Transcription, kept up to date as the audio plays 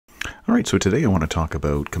All right, so today I want to talk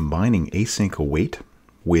about combining async await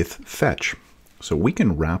with fetch. So we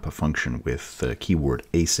can wrap a function with the keyword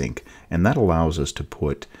async, and that allows us to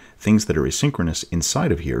put things that are asynchronous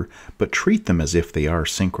inside of here, but treat them as if they are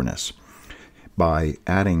synchronous. By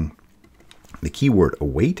adding the keyword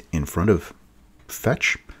await in front of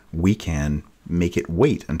fetch, we can make it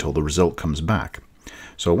wait until the result comes back.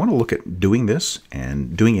 So I want to look at doing this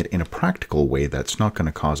and doing it in a practical way that's not going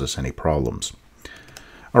to cause us any problems.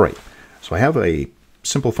 All right, so I have a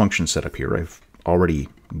simple function set up here. I've already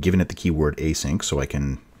given it the keyword async so I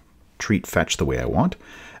can treat fetch the way I want.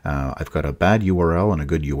 I've got a bad URL and a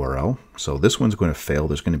good URL. So this one's going to fail.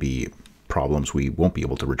 There's going to be problems. We won't be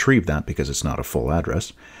able to retrieve that because it's not a full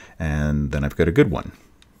address. And then I've got a good one.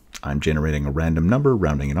 I'm generating a random number,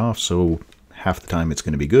 rounding it off, so half the time it's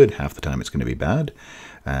going to be good, half the time it's going to be bad.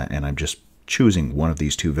 And I'm just choosing one of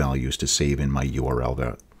these two values to save in my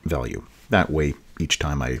URL value. That way, each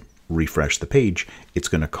time I refresh the page, it's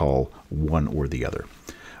going to call one or the other.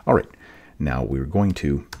 All right, now we're going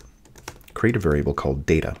to create a variable called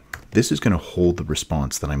data. This is going to hold the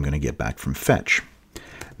response that I'm going to get back from fetch.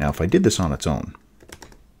 Now, if I did this on its own,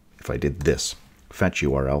 if I did this, fetch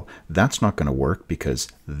URL, that's not going to work because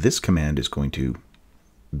this command is going to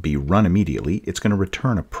be run immediately. It's going to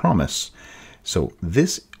return a promise. So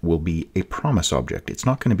this will be a promise object. It's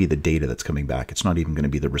not going to be the data that's coming back. It's not even going to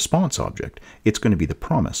be the response object. It's going to be the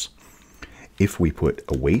promise. If we put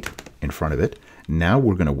await in front of it, now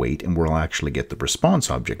we're going to wait and we'll actually get the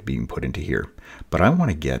response object being put into here. But I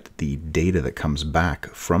want to get the data that comes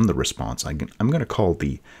back from the response. I'm going to call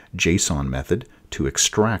the JSON method to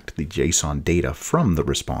extract the JSON data from the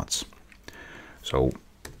response. So,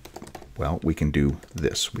 well, we can do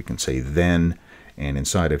this. We can say then, and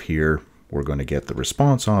inside of here, we're going to get the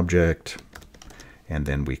response object, and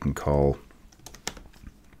then we can call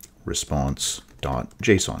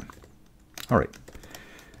response.json. All right,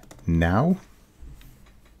 now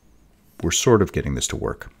we're sort of getting this to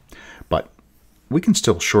work, but we can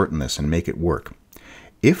still shorten this and make it work.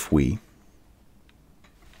 If we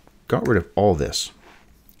got rid of all this,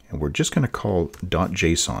 and we're just going to call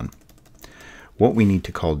 .json, what we need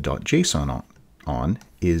to call .json on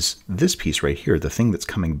is this piece right here, the thing that's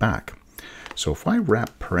coming back. So if I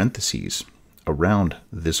wrap parentheses around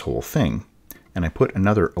this whole thing, and I put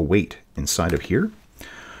another await inside of here,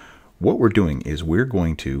 what we're doing is we're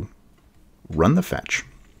going to run the fetch.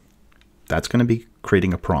 That's going to be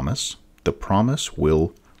creating a promise. The promise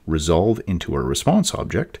will resolve into a response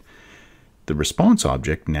object. The response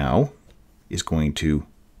object now is going to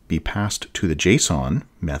be passed to the JSON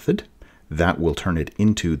method. That will turn it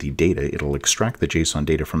into the data. It'll extract the JSON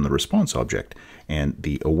data from the response object. And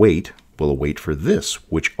the await will await for this,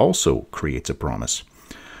 which also creates a promise.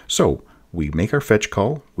 So we make our fetch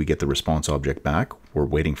call, we get the response object back, we're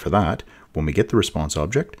waiting for that. When we get the response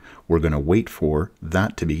object, we're going to wait for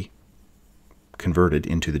that to be converted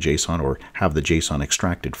into the JSON or have the JSON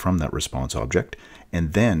extracted from that response object,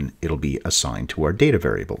 and then it'll be assigned to our data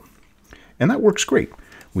variable. And that works great.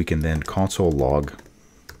 We can then console log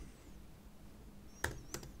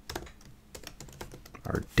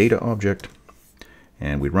our data object,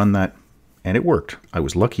 and we run that, and it worked. I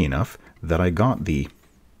was lucky enough that I got the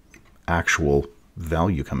actual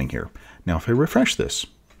value coming here. Now if I refresh this,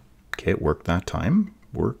 okay, it worked that time,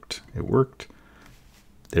 it worked.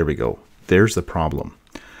 There we go. There's the problem.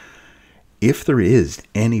 If there is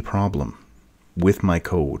any problem with my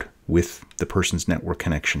code, with the person's network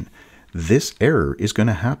connection, this error is going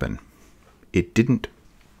to happen. It didn't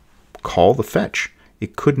call the fetch.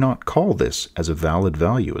 It could not call this as a valid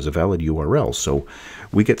value, as a valid URL. So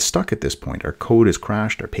we get stuck at this point. Our code is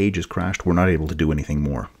crashed, our page is crashed, we're not able to do anything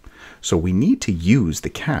more. So we need to use the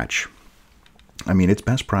catch. I mean, it's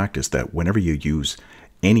best practice that whenever you use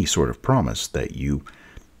any sort of promise that you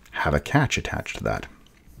have a catch attached to that.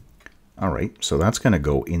 All right, so that's going to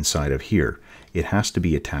go inside of here. It has to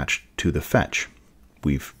be attached to the fetch.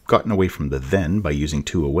 We've gotten away from the then by using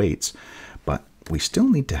two awaits, but we still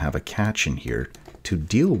need to have a catch in here to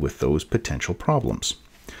deal with those potential problems.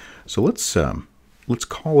 So let's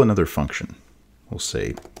call another function. We'll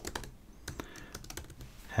say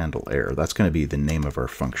handle error. That's going to be the name of our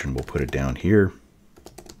function. We'll put it down here.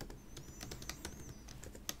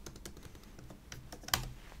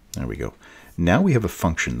 There we go. Now we have a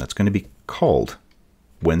function that's going to be called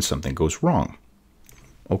when something goes wrong.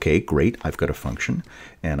 Okay, great. I've got a function,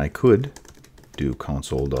 and I could do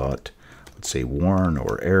console dot, let's say warn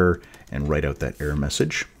or error, and write out that error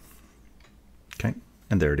message. Okay,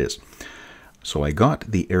 and there it is. So I got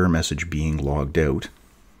the error message being logged out.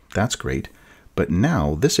 That's great. But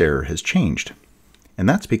now this error has changed. And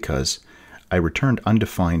that's because I returned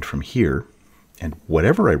undefined from here, and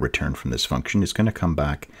whatever I return from this function is going to come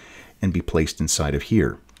back and be placed inside of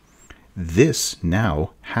here. This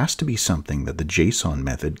now has to be something that the JSON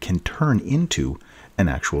method can turn into an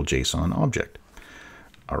actual JSON object.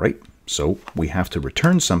 All right, so we have to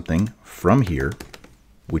return something from here,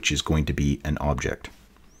 which is going to be an object.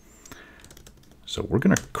 So we're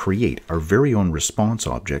going to create our very own response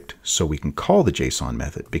object so we can call the JSON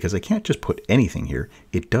method, because I can't just put anything here.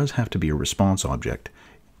 It does have to be a response object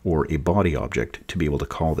or a body object to be able to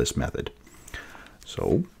call this method.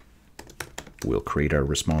 So we'll create our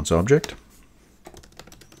response object,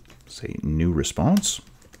 say new response.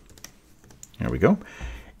 There we go.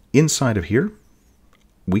 Inside of here,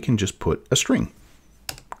 we can just put a string.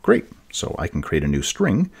 Great. So I can create a new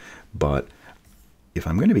string, but if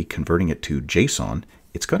I'm going to be converting it to JSON,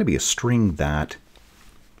 it's got to be a string that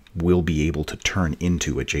will be able to turn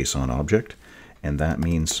into a JSON object. And that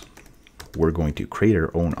means we're going to create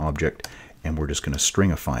our own object and we're just going to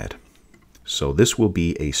stringify it. So this will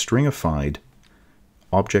be a stringified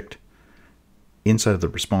object inside of the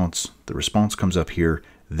response. The response comes up here.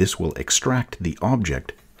 This will extract the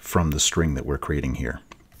object from the string that we're creating here.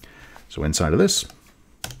 So inside of this,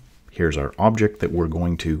 here's our object that we're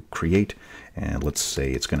going to create. And let's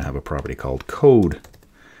say it's going to have a property called code.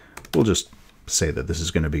 We'll just say that this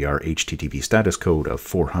is going to be our HTTP status code of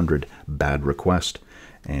 400 bad request.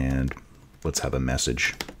 And let's have a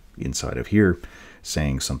message inside of here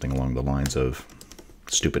saying something along the lines of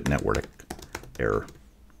stupid network error.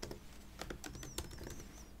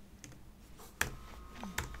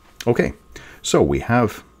 Okay, so we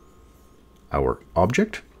have our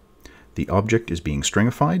object. The object is being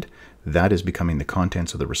stringified. That is becoming the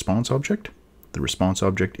contents of the response object. The response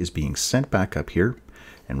object is being sent back up here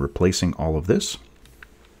and replacing all of this.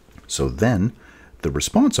 So then the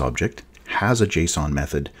response object has a JSON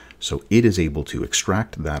method, so it is able to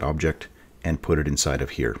extract that object and put it inside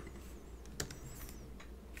of here.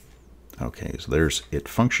 Okay, so there's it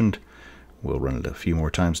functioned. We'll run it a few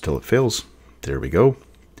more times till it fails. There we go.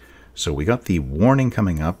 So we got the warning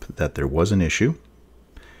coming up that there was an issue,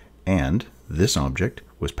 and this object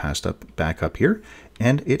was passed back up here,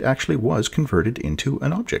 and it actually was converted into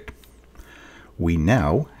an object. We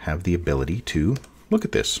now have the ability to look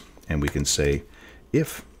at this, and we can say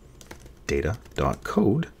if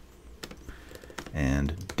data.code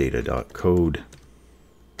and data.code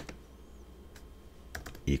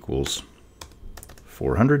equals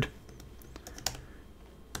 400.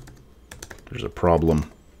 There's a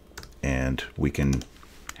problem, and we can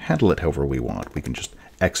handle it however we want. We can just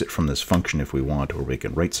exit from this function if we want, or we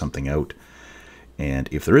can write something out. And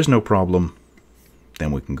if there is no problem,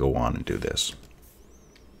 then we can go on and do this.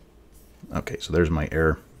 Okay, so there's my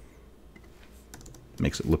error.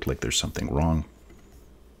 Makes it look like there's something wrong.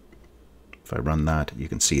 If I run that, you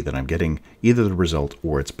can see that I'm getting either the result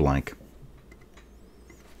or it's blank.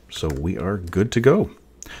 So we are good to go.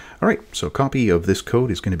 All right, so a copy of this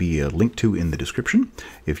code is going to be linked to in the description.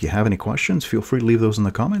 If you have any questions, feel free to leave those in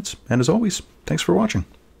the comments. And as always, thanks for watching.